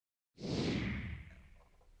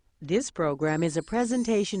This program is a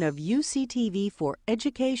presentation of UCTV for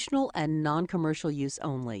educational and non-commercial use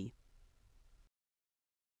only.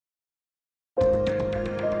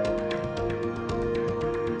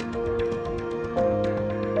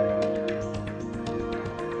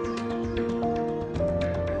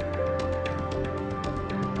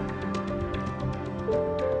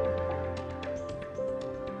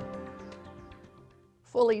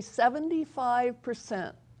 Fully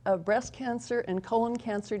 75% of breast cancer and colon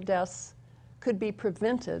cancer deaths could be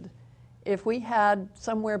prevented if we had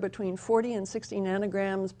somewhere between 40 and 60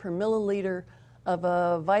 nanograms per milliliter of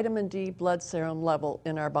a vitamin D blood serum level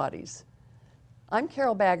in our bodies. I'm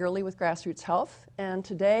Carole Baggerly with GrassrootsHealth, and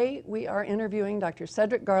today we are interviewing Dr.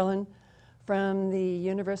 Cedric Garland from the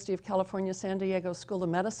University of California, San Diego School of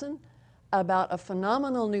Medicine about a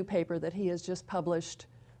phenomenal new paper that he has just published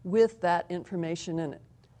with that information in it.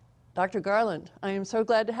 Dr. Garland, I am so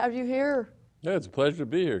glad to have you here. Yeah, it's a pleasure to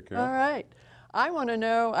be here, Carole. All right. I want to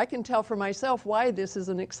know, I can tell for myself why this is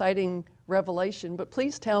an exciting revelation, but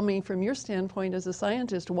please tell me from your standpoint as a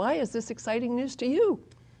scientist, why is this exciting news to you?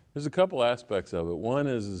 There's a couple aspects of it. One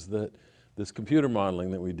is that this computer modeling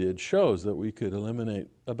that we did shows that we could eliminate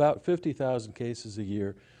about 50,000 cases a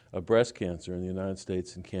year of breast cancer in the United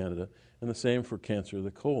States and Canada, and the same for cancer of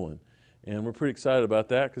the colon. And we're pretty excited about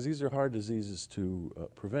that because these are hard diseases to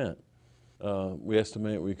prevent. We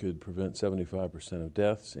estimate we could prevent 75% of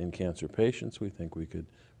deaths in cancer patients. We think we could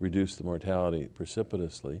reduce the mortality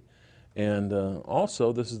precipitously. And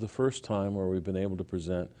also, this is the first time where we've been able to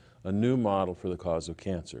present a new model for the cause of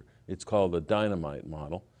cancer. It's called the dynamite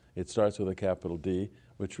model. It starts with a capital D,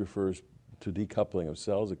 which refers to decoupling of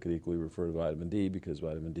cells. It could equally refer to vitamin D because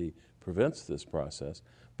vitamin D prevents this process.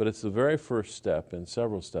 But it's the very first step in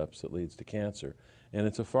several steps that leads to cancer. And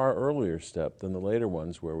it's a far earlier step than the later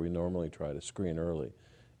ones where we normally try to screen early.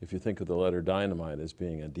 If you think of the letter dynamite as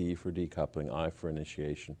being a D for decoupling, I for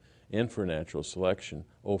initiation, N for natural selection,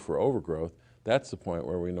 O for overgrowth, that's the point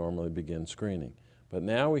where we normally begin screening. But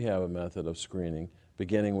now we have a method of screening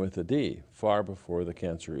beginning with a D, far before the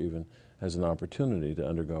cancer even has an opportunity to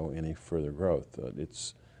undergo any further growth.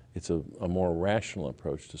 It's a more rational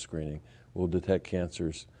approach to screening. We'll detect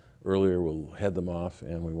cancers earlier, we'll head them off,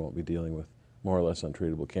 and we won't be dealing with more or less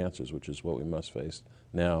untreatable cancers, which is what we must face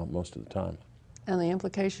now most of the time. And the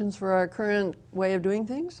implications for our current way of doing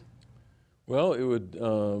things? Well, it would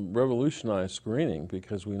revolutionize screening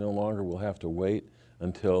because we no longer will have to wait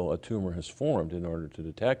until a tumor has formed in order to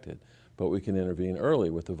detect it, but we can intervene early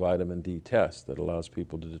with the vitamin D test that allows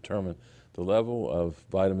people to determine the level of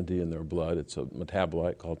vitamin D in their blood. It's a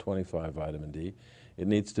metabolite called 25 vitamin D. It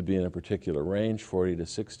needs to be in a particular range, 40 to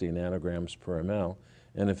 60 nanograms per ml,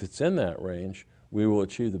 and if it's in that range, we will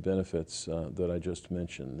achieve the benefits that I just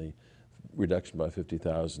mentioned, the reduction by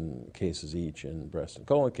 50,000 cases each in breast and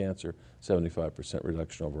colon cancer, 75%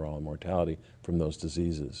 reduction overall in mortality from those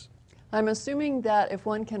diseases. I'm assuming that if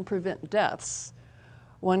one can prevent deaths,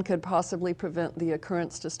 one could possibly prevent the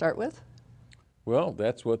occurrence to start with? Well,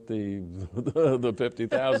 that's what the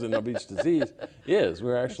 50,000 of each disease is.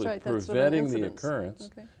 We're actually preventing the occurrence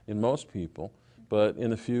in most people, but in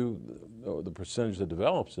the percentage that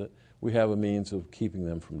develops it, we have a means of keeping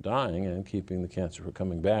them from dying and keeping the cancer from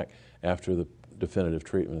coming back after the definitive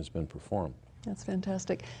treatment has been performed. That's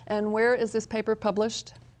fantastic. And where is this paper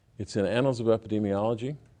published? It's in Annals of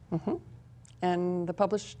Epidemiology. Mm-hmm. And the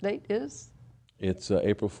published date is? It's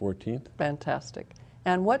April 14th. Fantastic.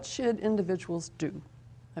 And what should individuals do?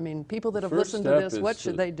 I mean, people that have listened to this, what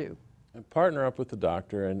should they do? Partner up with the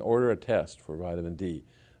doctor and order a test for vitamin D.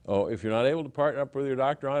 Oh, if you're not able to partner up with your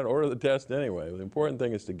doctor on it, order the test anyway. The important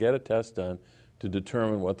thing is to get a test done to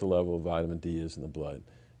determine what the level of vitamin D is in the blood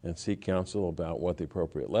and seek counsel about what the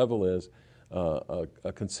appropriate level is.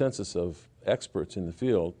 A consensus of experts in the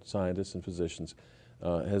field, scientists and physicians,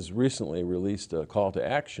 has recently released a call to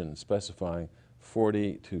action specifying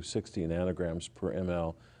 40 to 60 nanograms per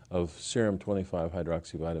ml of serum 25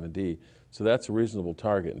 hydroxyvitamin D. So that's a reasonable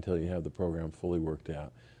target until you have the program fully worked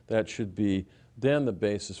out. That should be then the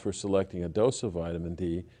basis for selecting a dose of vitamin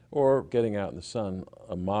D or getting out in the sun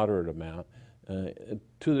a moderate amount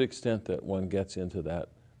to the extent that one gets into that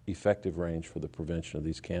effective range for the prevention of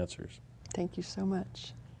these cancers. Thank you so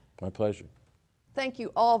much. My pleasure. Thank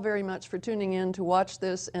you all very much for tuning in to watch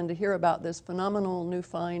this and to hear about this phenomenal new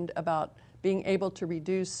find about being able to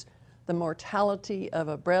reduce the mortality of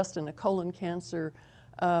a breast and a colon cancer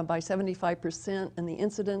by 75% and the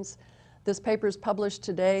incidence. This paper is published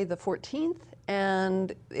today, the 14th,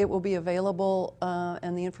 and it will be available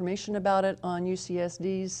and the information about it on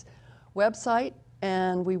UCSD's website.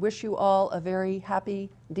 And we wish you all a very happy,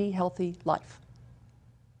 D-healthy life.